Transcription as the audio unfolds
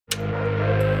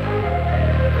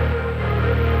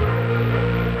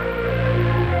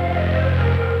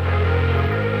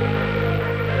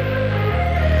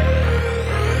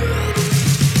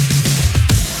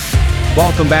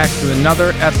Welcome back to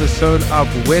another episode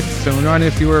of With Sonar. And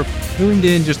if you were tuned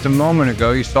in just a moment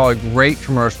ago, you saw a great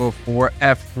commercial for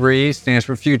F3, stands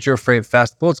for Future Freight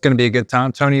Festival. It's going to be a good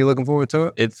time. Tony, you looking forward to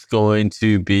it? It's going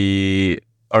to be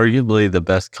arguably the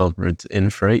best conference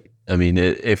in freight. I mean,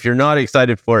 if you're not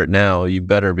excited for it now, you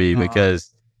better be,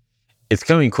 because it's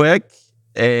coming quick.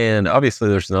 And obviously,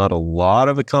 there's not a lot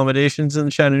of accommodations in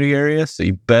the Chattanooga area, so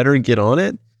you better get on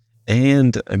it.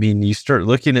 And I mean, you start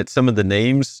looking at some of the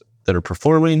names that are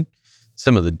performing,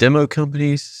 some of the demo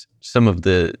companies, some of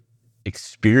the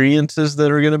experiences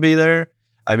that are going to be there.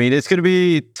 I mean, it's going to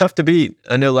be tough to beat.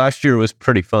 I know last year was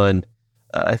pretty fun.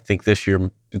 I think this year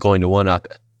I'm going to one-up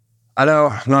it. I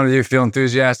know none of you feel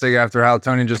enthusiastic after how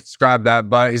Tony just described that,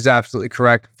 but he's absolutely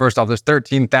correct. First off, there's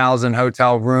 13,000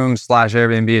 hotel rooms /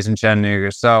 Airbnbs in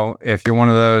Chattanooga. So if you're one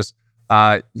of those,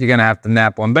 you're going to have to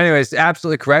nap one. But anyways,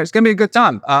 absolutely correct. It's going to be a good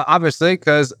time, obviously,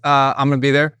 because I'm going to be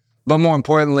there. But more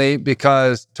importantly,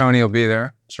 because Tony will be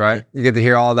there. That's right. You get to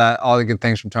hear all the good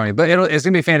things from Tony. But it's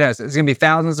going to be fantastic. It's going to be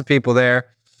thousands of people there.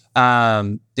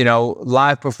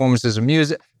 Live performances of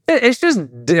music. It's just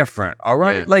different, all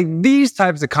right? Yeah. Like, these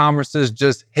types of conferences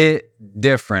just hit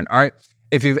different, all right?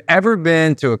 If you've ever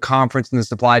been to a conference in the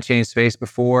supply chain space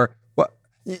before,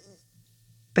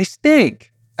 they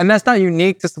stink. And that's not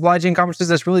unique to supply chain conferences.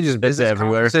 That's really just business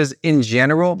conferences in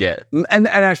general. Yeah. And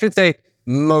I should say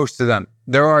most of them.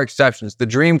 There are exceptions. The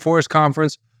Dreamforce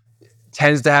conference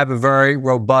tends to have a very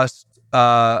robust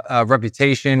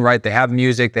reputation, right? They have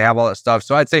music, they have all that stuff.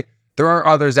 So I'd say there are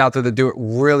others out there that do it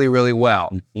really, really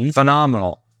well. Mm-hmm.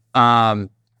 Phenomenal. But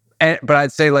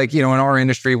I'd say, like, in our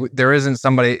industry, there isn't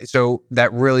somebody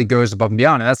that really goes above and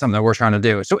beyond. And that's something that we're trying to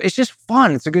do. So it's just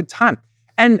fun. It's a good time.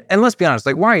 And let's be honest,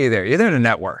 like, why are you there? You're there to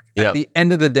network. Yep. At the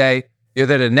end of the day, you're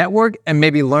there to network and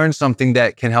maybe learn something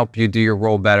that can help you do your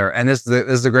role better. And this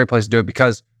is a great place to do it,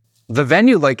 because the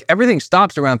venue, like, everything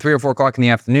stops around 3 or 4 o'clock in the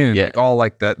afternoon. Yeah. Like, all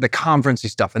like the conferencey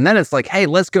stuff. And then it's like, hey,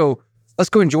 let's go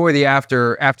enjoy the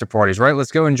after parties, right?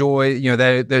 Let's go enjoy,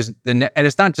 and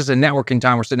it's not just a networking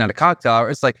time. We're sitting at a cocktail hour.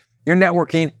 It's like you're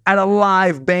networking at a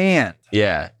live band.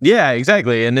 Yeah,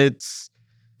 exactly. And it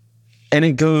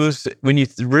goes, when you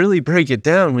really break it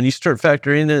down, when you start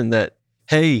factoring in that,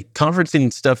 hey,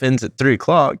 conferencing stuff ends at 3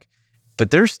 o'clock,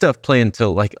 but there's stuff playing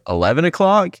till like 11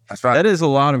 o'clock. That's right. That is a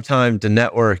lot of time to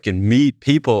network and meet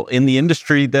people in the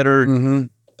industry that are,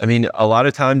 I mean, a lot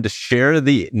of time to share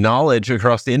the knowledge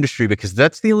across the industry, because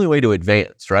that's the only way to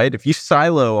advance, right? If you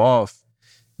silo off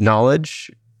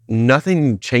knowledge,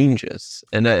 nothing changes.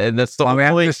 And that's the whole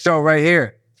point. This show right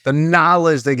here, the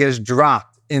knowledge that gets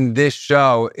dropped in this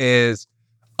show is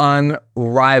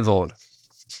unrivaled.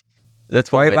 That's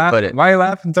why you put it. Why are you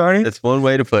laughing, Tony? That's one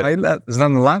way to put it. There's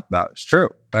nothing to laugh about. It's true.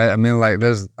 Right? I mean, like,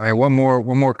 what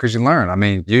more could you learn? I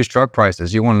mean, used truck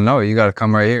prices. You want to know it, you got to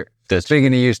come right here. Speaking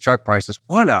of used truck prices,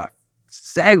 what a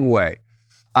segue.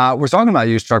 We're talking about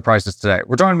used truck prices today.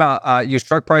 We're talking about used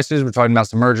truck prices. We're talking about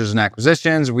some mergers and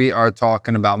acquisitions. We are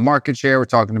talking about market share. We're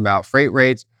talking about freight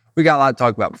rates. We got a lot to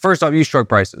talk about. But first off, used truck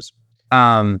prices.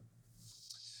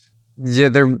 Yeah,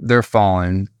 they're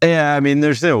falling. Yeah, I mean,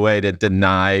 there's no way to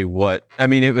deny what. I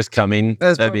mean, it was coming.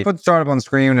 Put the chart up on the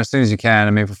screen as soon as you can. I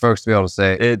mean, for folks to be able to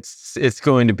say it's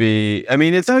going to be. I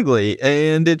mean, it's ugly,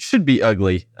 and it should be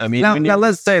ugly. I mean, now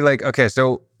let's say, like, okay,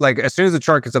 so, like, as soon as the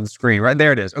chart gets up the screen, right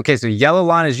there it is. Okay, so yellow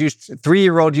line is used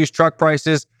 3-year-old used truck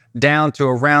prices down to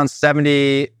around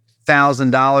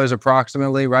 $70,000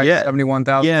 approximately, right? Yeah,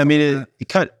 $71,000. Yeah, I mean, it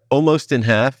cut almost in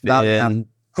half in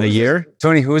a year.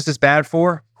 Tony, who is this bad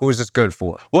for? Who is this good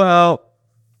for? Well,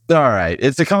 all right.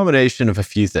 It's a combination of a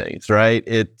few things, right?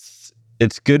 It's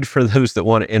good for those that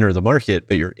want to enter the market,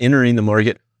 but you're entering the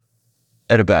market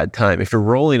at a bad time. If you're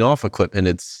rolling off equipment,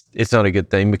 it's not a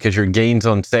good thing, because your gains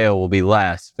on sale will be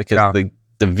less, because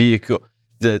the vehicle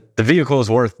is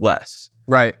worth less.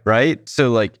 Right.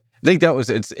 So, like, I think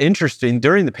it's interesting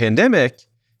during the pandemic.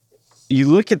 You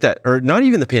look at that, or not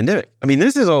even the pandemic. I mean,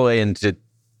 this is all the way into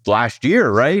last year,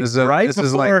 right? This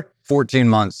is like 14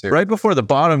 months here. Right before the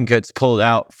bottom gets pulled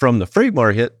out from the freight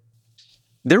market,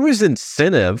 there was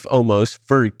incentive almost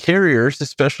for carriers,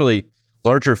 especially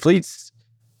larger fleets.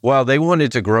 While they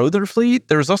wanted to grow their fleet,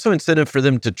 there was also incentive for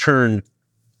them to turn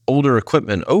older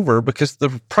equipment over, because the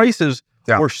prices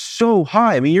were so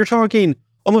high. I mean, you're talking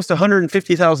almost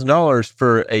 $150,000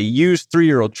 for a used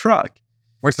 3-year-old truck.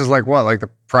 Which is like what? Like the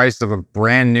price of a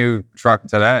brand new truck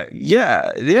today.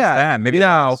 Yeah. Maybe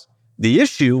now, the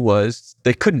issue was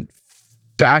they couldn't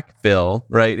backfill,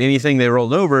 right? Anything they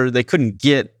rolled over, they couldn't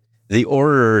get the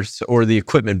orders or the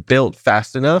equipment built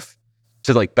fast enough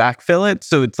to, like, backfill it.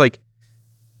 So it's like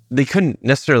they couldn't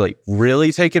necessarily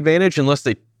really take advantage unless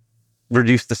they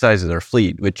reduce the size of their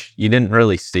fleet, which you didn't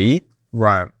really see.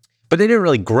 Right. But they didn't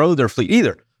really grow their fleet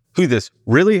either. Who this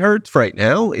really hurts right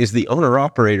now is the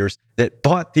owner-operators that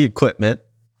bought the equipment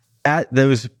at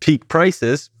those peak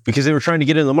prices because they were trying to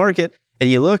get in the market. And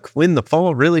you look, when the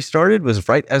fall really started was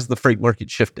right as the freight market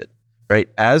shifted, right?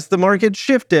 As the market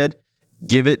shifted,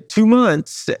 give it 2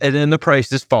 months and then the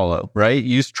prices follow, right?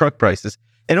 Used truck prices.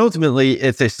 And ultimately,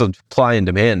 it's a supply and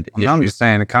demand issue. I'm just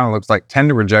saying, it kind of looks like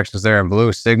tender rejections there in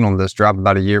blue signaled this drop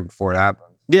about a year before it happened.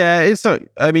 Yeah, it's not,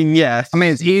 I mean, yeah. I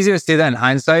mean, it's easy to see that in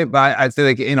hindsight, but I'd say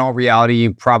like in all reality,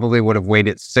 you probably would have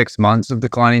waited 6 months of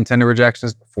declining tender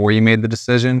rejections before you made the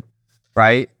decision,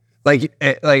 right? Like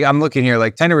I'm looking here,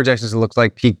 like tender rejections, it looks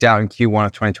like peaked out in Q1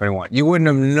 of 2021. You wouldn't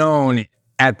have known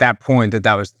at that point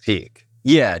that was the peak.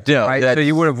 Yeah, no. Right? So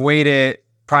you would have waited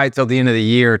probably till the end of the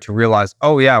year to realize,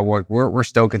 oh yeah, we're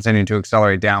still continuing to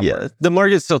accelerate downward. Yeah, the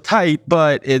market's still tight,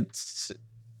 but it's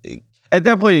at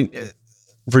that point,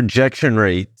 rejection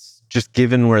rates, just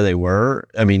given where they were,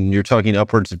 I mean, you're talking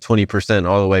upwards of 20%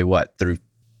 all the way, through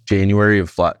January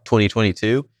of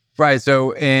 2022? Right,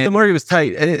 so the market was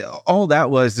tight. And all that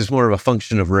is more of a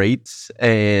function of rates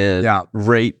and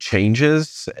rate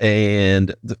changes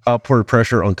and the upward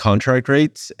pressure on contract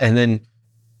rates. And then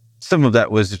some of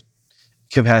that was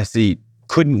capacity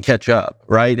couldn't catch up,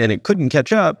 right? And it couldn't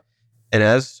catch up. And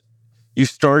as you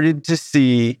started to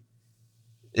see,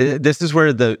 this is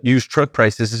where the used truck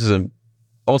prices, this is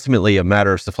ultimately a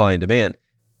matter of supply and demand.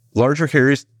 Larger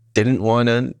carriers didn't want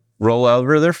to roll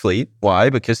over their fleet. Why?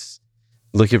 Because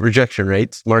look at rejection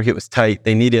rates. Market was tight.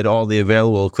 They needed all the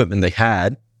available equipment they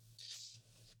had.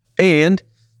 And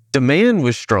demand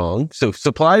was strong. So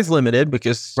supply's limited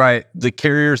because the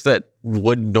carriers that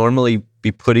would normally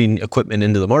be putting equipment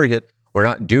into the market were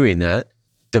not doing that.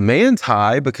 Demand's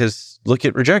high because look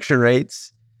at rejection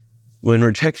rates. When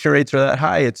rejection rates are that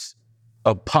high, it's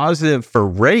a positive for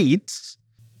rates.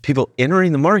 People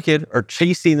entering the market are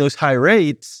chasing those high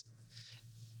rates.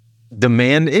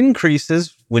 Demand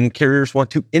increases when carriers want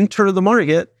to enter the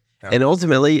market. And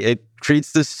ultimately, it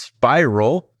creates this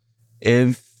spiral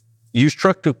of used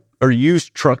truck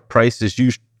prices,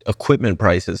 used equipment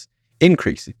prices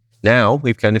increasing. Now,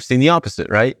 we've kind of seen the opposite,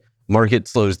 right? Market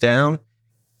slows down.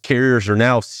 Carriers are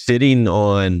now sitting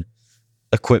on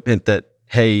equipment that,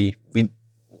 hey,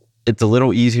 it's a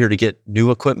little easier to get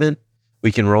new equipment.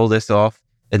 We can roll this off,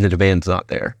 and the demand's not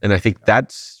there. And I think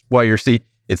that's why you're seeing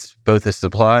it's both a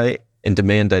supply and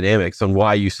demand dynamics on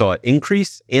why you saw it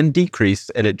increase and decrease.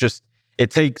 And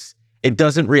it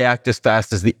doesn't react as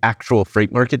fast as the actual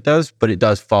freight market does, but it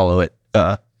does follow it.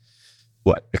 You're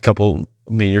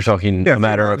talking a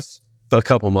matter of a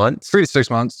couple months. 3 to 6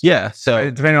 months. Yeah.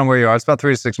 So depending on where you are, it's about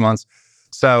 3 to 6 months.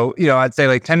 So, I'd say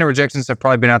like tender rejections have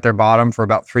probably been at their bottom for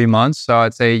about 3 months. So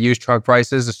I'd say used truck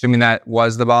prices, assuming that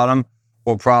was the bottom,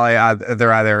 will probably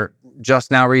they're either just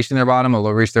now reaching their bottom or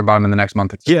they'll reach their bottom in the next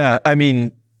month or two. Yeah. I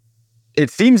mean, it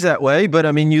seems that way, but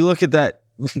I mean, you look at that,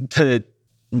 the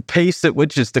pace at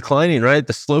which it's declining, right?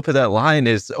 The slope of that line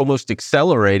is almost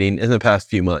accelerating in the past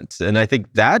few months. And I think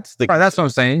that's that's what I'm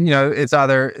saying. It's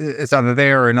either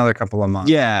there or another couple of months.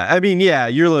 Yeah. I mean,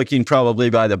 you're looking probably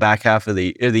by the back half of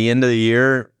the end of the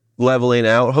year leveling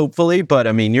out, hopefully. But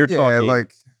I mean, you're talking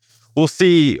like we'll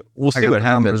see what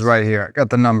happens. Right here. I got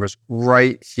the numbers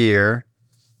right here.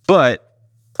 But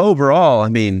overall, I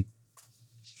mean,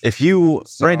 if you're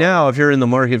in the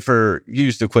market for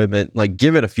used equipment, like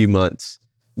give it a few months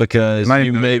because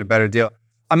you may get a better deal.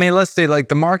 I mean, let's say like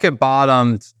the market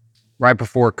bottomed right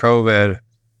before COVID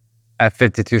at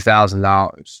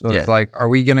 $52,000. So it's like, are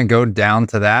we going to go down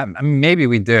to that? I mean, maybe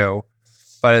we do,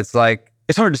 but it's like,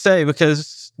 it's hard to say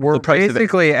because we're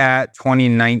basically at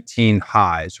 2019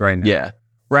 highs right now. Yeah.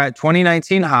 We're at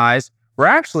 2019 highs. We're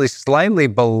actually slightly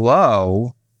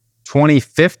below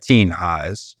 2015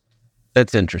 highs.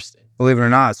 That's interesting. Believe it or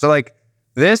not. So like,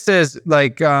 this is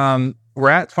like, we're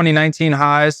at 2019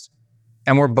 highs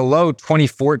and we're below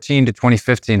 2014 to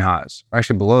 2015 highs. We're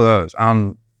actually below those. I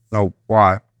don't know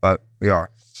why, but we are.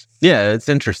 Yeah, it's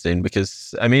interesting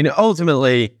because, I mean,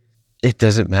 ultimately, it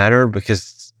doesn't matter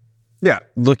because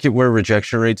look at where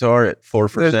rejection rates are at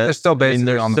 4%. They're still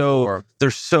basically on the floor.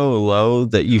 They're so low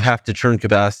that you have to churn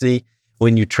capacity.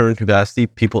 When you churn capacity,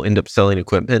 people end up selling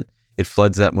equipment. It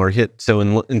floods that market. So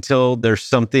until there's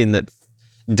something that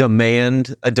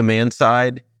a demand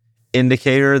side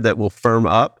indicator that will firm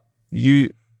up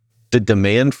the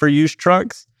demand for used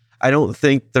trucks, I don't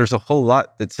think there's a whole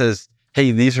lot that says,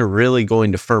 hey, these are really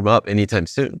going to firm up anytime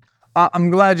soon. I'm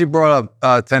glad you brought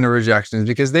up tender rejections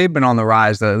because they've been on the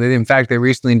rise. In fact, they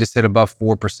recently just hit above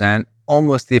 4%,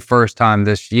 almost the first time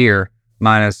this year,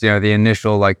 minus the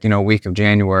initial week of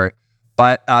January.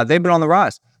 but they've been on the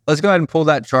rise. Let's go ahead and pull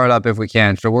that chart up if we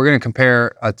can. So we're going to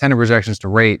compare tender projections to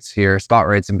rates here, spot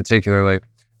rates in particularly.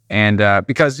 And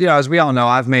because, as we all know,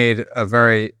 I've made a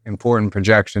very important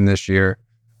projection this year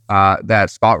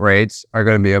that spot rates are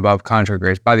going to be above contract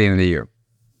rates by the end of the year.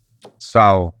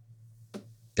 So,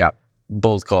 yeah.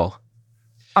 Bold call.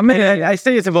 I mean, I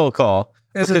say it's a bold call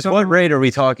because what rate are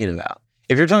we talking about?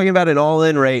 If you're talking about an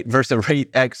all-in rate versus a rate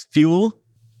X fuel,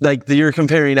 like you're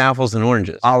comparing apples and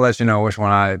oranges. I'll let you know which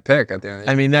one I pick at the end of the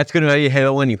year. I mean, that's going to be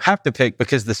the one you have to pick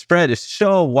because the spread is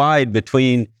so wide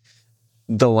between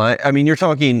the line. I mean, you're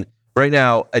talking right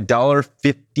now,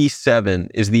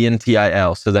 $1.57 is the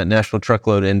NTIL, so that National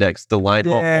Truckload Index, the line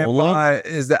haul. I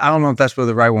don't know if that's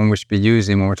the right one we should be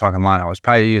using when we're talking line haul. It's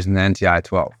probably using the NTI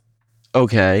 12.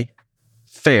 Okay,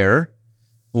 fair.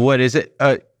 What is it?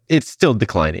 It's still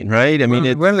declining, right? I mean,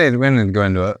 we don't need to go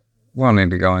into it. We don't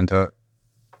need to go into it.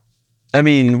 I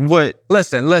mean, what?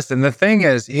 Listen. The thing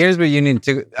is, here's what you need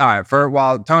to. All right,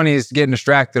 while Tony's getting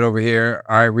distracted over here,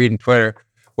 all right, reading Twitter,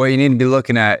 what you need to be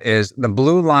looking at is the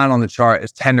blue line on the chart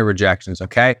is tender rejections.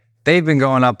 Okay, they've been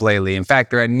going up lately. In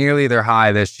fact, they're at nearly their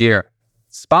high this year.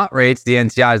 Spot rates, the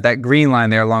NTIs, that green line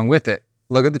there along with it.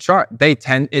 Look at the chart.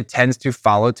 It tends to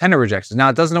follow tender rejections. Now,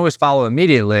 it doesn't always follow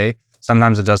immediately.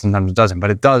 Sometimes it does, sometimes it doesn't, but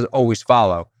it does always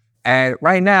follow. And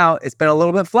right now, it's been a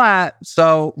little bit flat.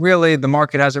 So really, the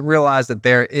market hasn't realized that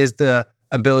there is the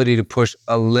ability to push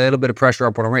a little bit of pressure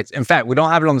upward on rates. In fact, we don't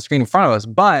have it on the screen in front of us,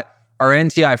 but our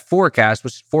NTI forecast,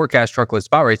 which is forecast truckload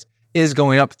spot rates, is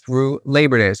going up through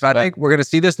Labor Day. So I think we're going to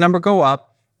see this number go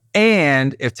up.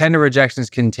 And if tender rejections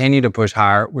continue to push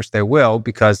higher, which they will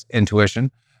because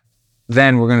intuition,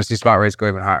 then we're going to see spot rates go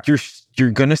even higher. You're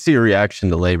going to see a reaction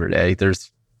to Labor Day.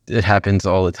 It happens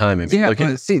all the time. I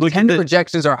mean, tender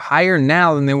projections are higher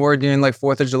now than they were during like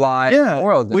 4th of July. Yeah,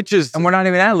 and we're not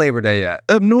even at Labor Day yet.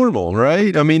 Abnormal,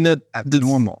 right? I mean, that's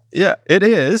normal. Yeah, it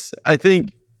is. I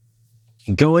think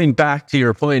going back to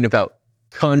your point about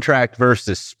contract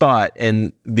versus spot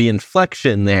and the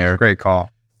inflection there. Great call.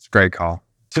 It's a great call.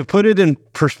 To put it in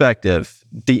perspective,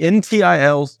 the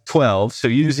NTIL 12, so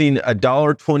using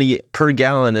 $1.20 per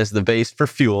gallon as the base for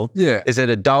fuel, is at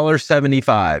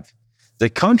 $1.75. The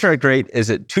contract rate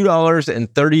is at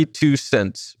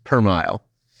 $2.32 per mile.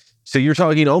 So you're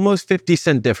talking almost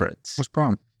 50-cent difference. What's the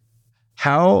problem?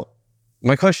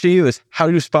 My question to you is, how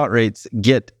do spot rates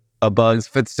get above? It's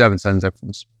 57 cents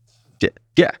difference.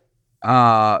 Yeah.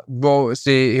 Well,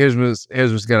 see, here's what's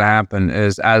going to happen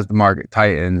is as the market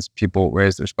tightens, people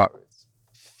raise their spot rates.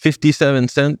 57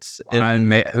 cents. And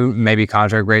maybe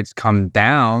contract rates come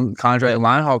down. Contract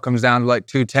line haul comes down to like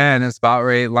 210 and spot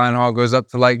rate line haul goes up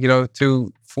to like,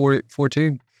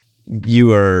 214.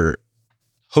 You are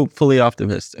hopefully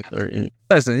optimistic.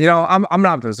 Listen, I'm an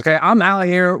optimist, okay? I'm out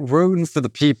here rooting for the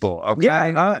people, okay?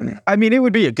 Yeah, I mean, it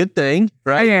would be a good thing,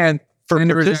 right? And for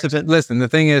participants, listen, the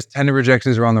thing is, tender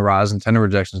rejections are on the rise, and tender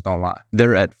rejections don't lie.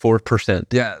 They're at 4%.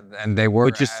 Yeah, and they were,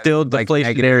 which is still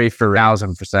deflationary for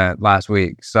 1,000% last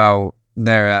week. So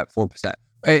they're at 4%.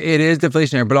 It is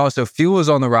deflationary, but also fuel is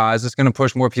on the rise. It's going to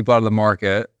push more people out of the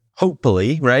market.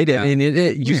 Hopefully, right? Yeah. I mean,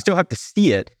 you still have to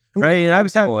see it, right? And I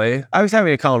was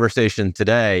having a conversation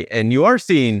today, and you are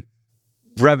seeing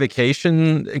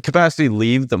revocation capacity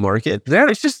leave the market. Yeah.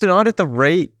 It's just not at the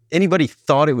rate anybody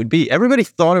thought it would be. Everybody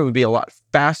thought it would be a lot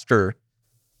faster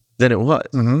than it was.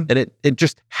 Mm-hmm. And it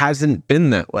just hasn't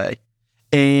been that way.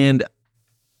 And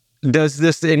does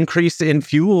this increase in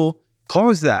fuel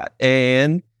cause that?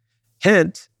 And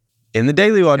hint, in the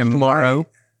Daily Watch tomorrow,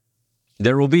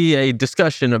 there will be a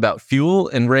discussion about fuel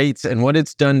and rates and what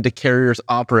it's done to carriers'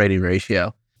 operating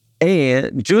ratio.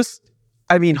 And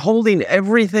holding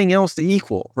everything else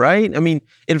equal, right? I mean,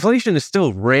 inflation is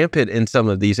still rampant in some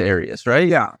of these areas, right?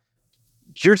 Yeah.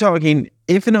 You're talking,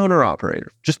 if an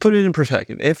owner-operator, just put it in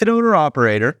perspective, if an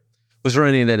owner-operator was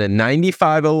running at a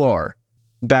 95 OR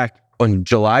back on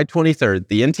July 23rd,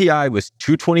 the NTI was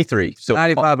 223. So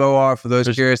 95 OR, for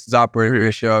those curious, is operating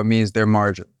ratio. It means their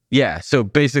margin. Yeah, so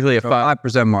basically a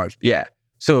 5% margin. Yeah.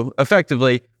 So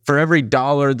effectively, for every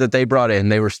dollar that they brought in,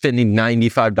 they were spending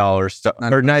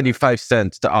 $95 or 95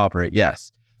 cents to operate.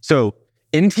 Yes. So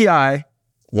NTI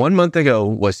 1 month ago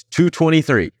was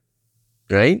 223,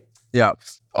 right? Yeah.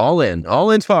 All in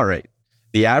spot rate.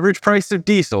 The average price of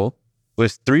diesel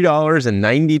was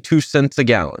 $3.92 a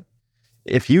gallon.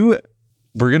 If we're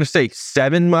going to say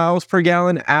 7 miles per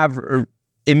gallon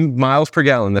in miles per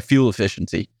gallon, the fuel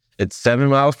efficiency, it's 7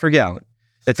 miles per gallon.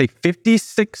 That's a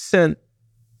 56-cent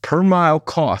per mile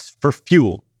cost for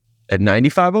fuel. At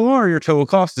 95 OR, your total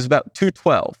cost is about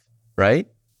 $2.12, right?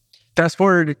 Fast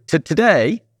forward to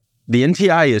today, the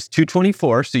NTI is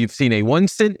 $2.24, so you've seen a 1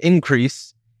 cent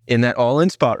increase in that all-in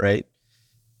spot rate,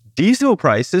 diesel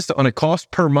prices on a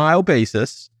cost per mile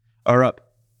basis are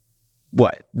up,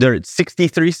 what? They're at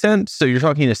 63 cents. So you're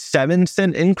talking a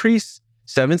 7-cent increase.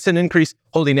 7-cent increase,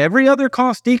 holding every other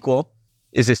cost equal,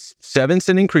 is a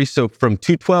 7-cent increase. So from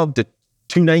 212 to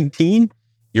 219,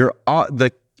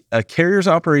 the carrier's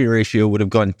operating ratio would have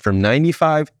gone from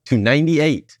 95 to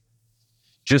 98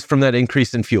 just from that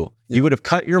increase in fuel. You would have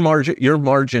cut your margin. Your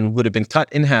margin would have been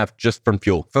cut in half just from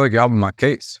fuel. I feel like you're helping my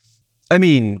case. I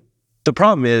mean, the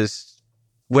problem is,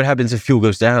 what happens if fuel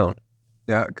goes down?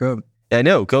 Yeah, good. I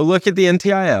know. Go look at the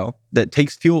NTIL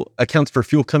that accounts for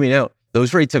fuel coming out.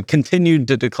 Those rates have continued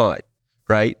to decline,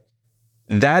 right?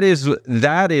 That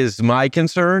is my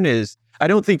concern. Is I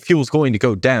don't think fuel's going to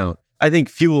go down. I think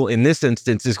fuel in this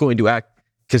instance is going to act,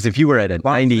 because if you were at a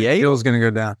 98, fuel's going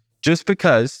to go down. Just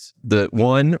because the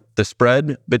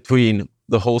spread between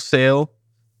the wholesale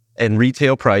and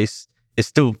retail price is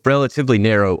still relatively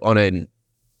narrow on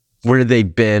where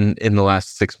they've been in the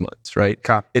last 6 months, right?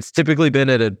 Okay. It's typically been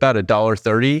at about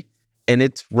 $1.30, and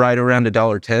it's right around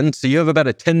 $1.10. So you have about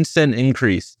a 10-cent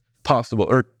increase possible,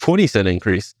 or 20-cent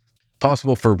increase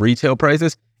possible for retail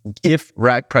prices if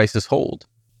rack prices hold.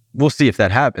 We'll see if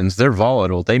that happens. They're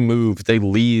volatile. They move. They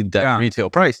lead that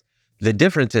retail price. The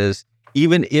difference is,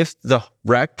 even if the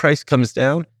rack price comes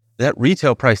down, that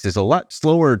retail price is a lot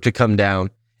slower to come down.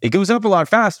 It goes up a lot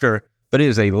faster, but it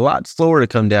is a lot slower to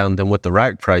come down than what the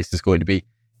rack price is going to be.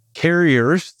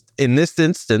 Carriers, in this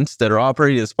instance, that are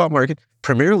operating in the spot market,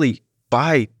 primarily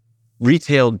buy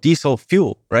retail diesel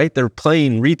fuel, right? They're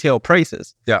playing retail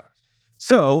prices. Yeah.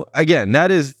 So again,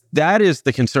 that is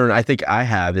the concern I think I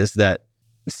have, is that,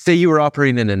 say you were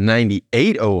operating in a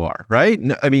 98 OR, right?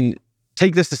 I mean,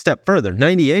 take this a step further,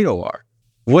 98 OR.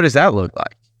 What does that look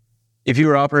like? If you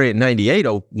were operating at 98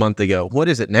 a month ago, what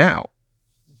is it now?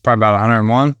 Probably about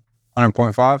 101,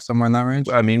 100.5, somewhere in that range.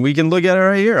 I mean, we can look at it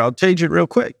right here. I'll change it real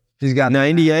quick. He's got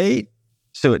 98.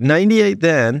 So at 98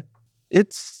 then,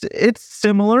 it's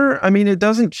similar. I mean, it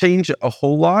doesn't change a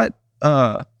whole lot,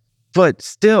 but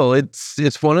still,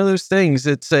 it's one of those things.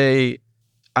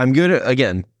 I'm going to,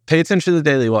 again, pay attention to the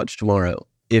Daily Watch tomorrow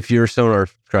if you're a Sonar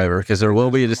subscriber, because there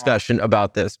will be a discussion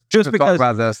about this. Just because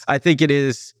about this. I think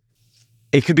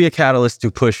it could be a catalyst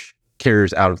to push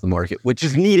carriers out of the market, which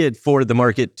is needed for the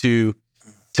market to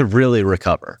really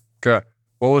recover. Good.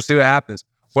 Well, we'll see what happens.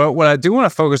 Well, what I do want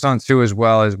to focus on too as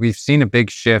well is we've seen a big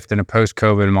shift in a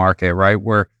post-COVID market, right?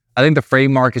 Where I think the freight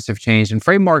markets have changed, and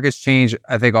freight markets change,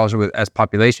 I think, also as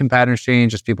population patterns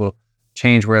change, as people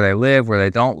change where they live, where they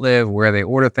don't live, where they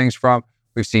order things from.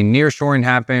 We've seen nearshoring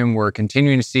happen. We're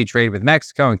continuing to see trade with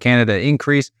Mexico and Canada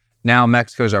increase. Now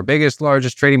Mexico's our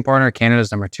largest trading partner.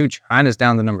 Canada's number 2. China's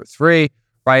down to number 3,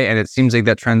 right? And it seems like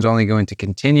that trend's only going to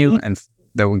continue, and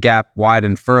the gap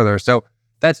widen further. So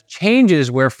that changes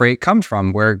where freight comes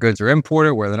from, where goods are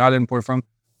imported, where they're not imported from.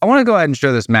 I want to go ahead and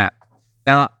show this map.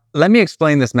 Now, let me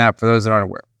explain this map for those that aren't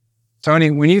aware. Tony,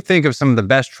 when you think of some of the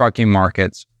best trucking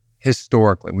markets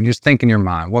historically, when you just think in your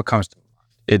mind, what comes to mind?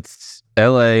 It's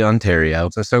LA, Ontario.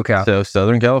 So SoCal. So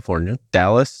Southern California,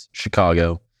 Dallas,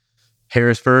 Chicago,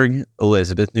 Harrisburg,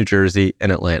 Elizabeth, New Jersey,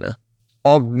 and Atlanta.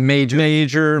 All major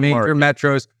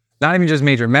metros. Not even just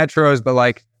major metros, but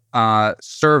like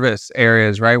service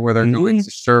areas, right? Where they're going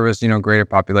to service, greater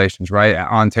populations, right?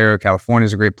 Ontario, California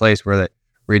is a great place where they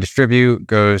redistribute,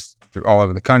 goes through all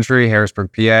over the country.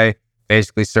 Harrisburg, PA,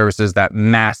 basically services that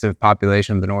massive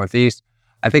population of the Northeast.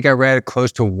 I think I read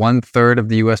close to 1/3 of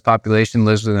the U.S. population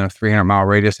lives within a 300-mile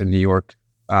radius in New York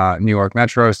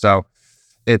Metro. So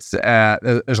it's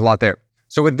there's a lot there.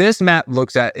 So what this map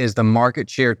looks at is the market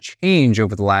share change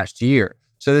over the last year.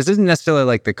 So this isn't necessarily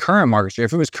like the current market share.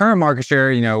 If it was current market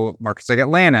share, markets like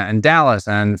Atlanta and Dallas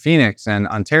and Phoenix and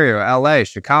Ontario, LA,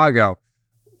 Chicago,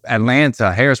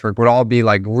 Atlanta, Harrisburg would all be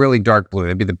like really dark blue.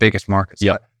 They'd be the biggest markets.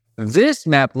 Yep. But this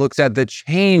map looks at the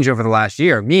change over the last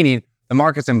year, meaning the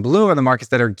markets in blue are the markets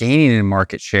that are gaining in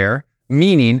market share,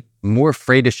 meaning more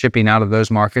freight is shipping out of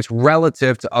those markets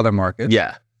relative to other markets.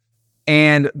 Yeah.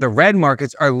 And the red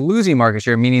markets are losing market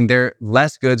share, meaning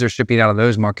less goods are shipping out of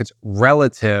those markets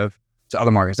relative to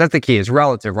other markets. That's the key, is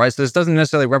relative, right? So this doesn't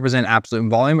necessarily represent absolute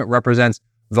volume. It represents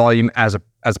volume as a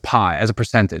pie, as a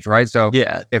percentage, right? So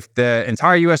if the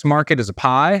entire U.S. market is a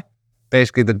pie,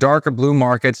 basically the darker blue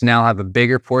markets now have a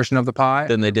bigger portion of the pie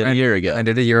than they did a year ago. And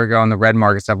the red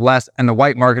markets have less, and the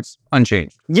white markets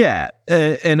unchanged. Yeah,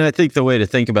 and I think the way to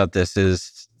think about this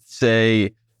is,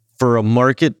 say, for a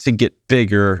market to get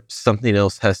bigger, something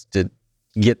else has to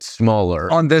get smaller.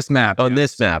 On this map.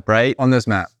 This map, right? On this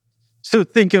map. So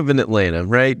think of an Atlanta,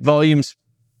 right? Volume's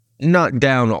not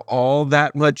down all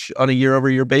that much on a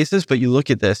year-over-year basis, but you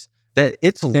look at this. that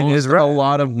it's lost red. a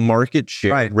lot of market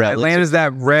share. Right. relative. Atlanta's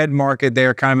that red market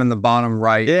there, kind of in the bottom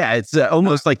right. Yeah, it's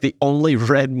almost like the only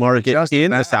red market Just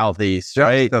in the about. Southeast, Just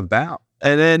right? about.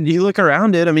 And then you look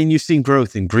around it. I mean, you've seen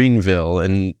growth in Greenville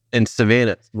and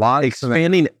Savannah,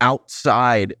 expanding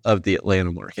outside of the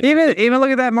Atlanta market. Even look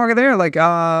at that market there, like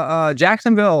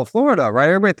Jacksonville, Florida, right?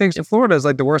 Everybody thinks Florida is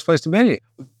like the worst place to be.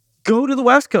 Go to the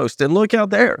West Coast and look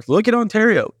out there. Look at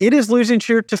Ontario. It is losing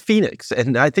share to Phoenix.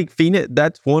 And I think Phoenix,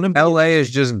 that's one of LA is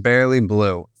just barely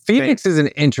blue. Phoenix is an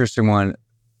interesting one.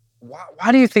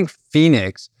 Why do you think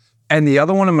Phoenix? And the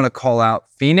other one I'm going to call out,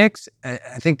 Phoenix, I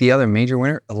think the other major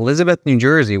winner, Elizabeth, New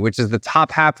Jersey, which is the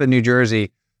top half of New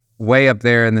Jersey, way up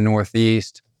there in the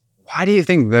Northeast. Why do you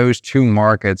think those two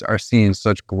markets are seeing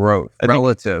such growth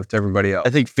relative to everybody else?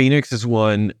 I think Phoenix is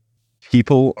one.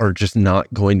 People are just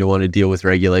not going to want to deal with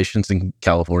regulations in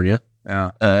California.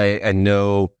 Yeah, I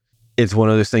know it's one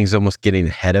of those things almost getting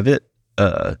ahead of it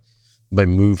by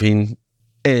moving.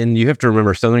 And you have to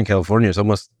remember, Southern California is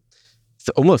almost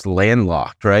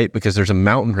landlocked, right? Because there's a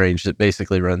mountain range that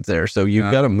basically runs there. So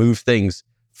you've got to move things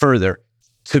further.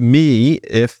 To me,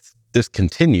 if this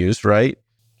continues, right,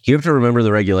 you have to remember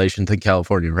the regulations in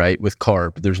California, right? With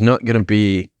CARB, there's not going to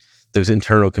be those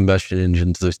internal combustion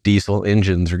engines, those diesel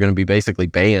engines are going to be basically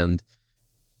banned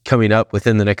coming up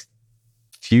within the next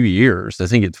few years. I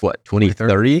think it's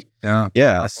 2030?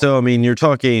 Yeah. So, I mean, you're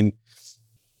taking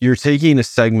a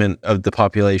segment of the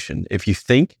population. If you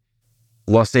think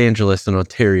Los Angeles and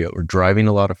Ontario are driving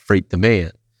a lot of freight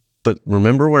demand, but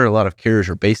remember where a lot of carriers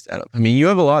are based out of. I mean, you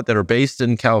have a lot that are based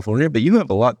in California, but you have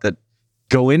a lot that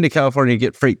go into California to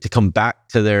get freight to come back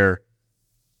to their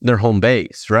home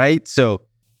base, right? So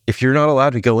if you're not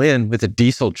allowed to go in with a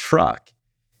diesel truck,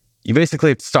 you basically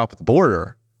have to stop at the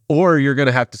border, or you're going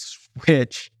to have to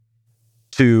switch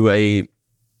to a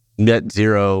net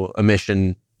zero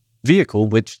emission vehicle,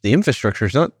 which the infrastructure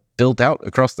is not built out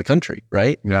across the country,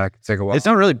 right? Yeah, it could take a while. It's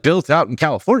not really built out in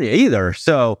California either.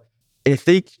 So I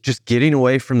think just getting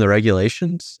away from the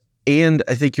regulations, and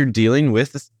I think you're dealing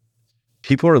with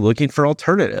people are looking for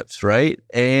alternatives, right?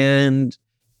 And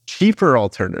cheaper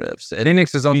alternatives. And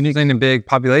Phoenix is also seeing a big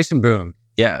population boom.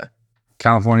 yeah.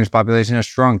 California's population has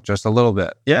shrunk just a little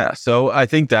bit. Yeah. So I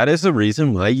think that is a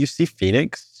reason why you see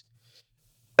Phoenix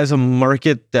as a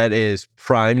market that is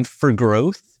primed for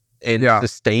growth and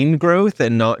sustained growth,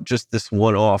 and not just this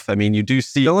one-off. I mean, you do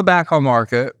see still a backhaul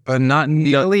market, but not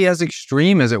nearly as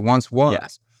extreme as it once was. Yeah.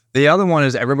 The other one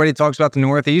is everybody talks about the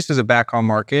Northeast as a backhaul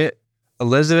market.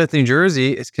 Elizabeth, New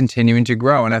Jersey is continuing to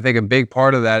grow. And I think a big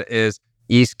part of that is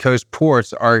East Coast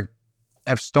ports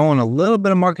have stolen a little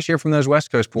bit of market share from those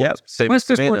West Coast ports. Yep, West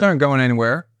Coast ports aren't going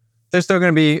anywhere. They're still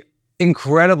going to be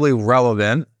incredibly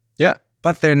relevant. Yeah.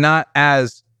 But they're not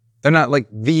like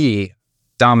the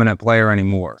dominant player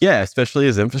anymore. Yeah, especially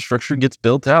as infrastructure gets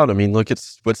built out. I mean, look at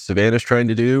what Savannah's trying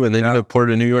to do, and then you have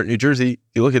Port of New York, New Jersey.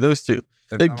 You look at those two.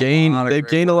 They've gained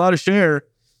a lot of share.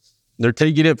 They're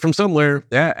taking it from somewhere.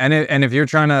 Yeah, and if you're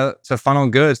trying to funnel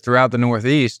goods throughout the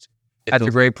Northeast, that's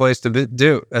a great place to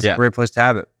do. That's a great place to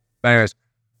have it. But anyways,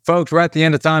 folks, we're at the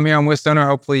end of time here on Wisdoner.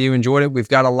 Hopefully you enjoyed it. We've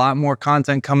got a lot more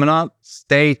content coming up.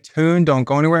 Stay tuned. Don't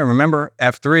go anywhere. And remember,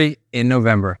 F3 in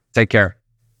November. Take care.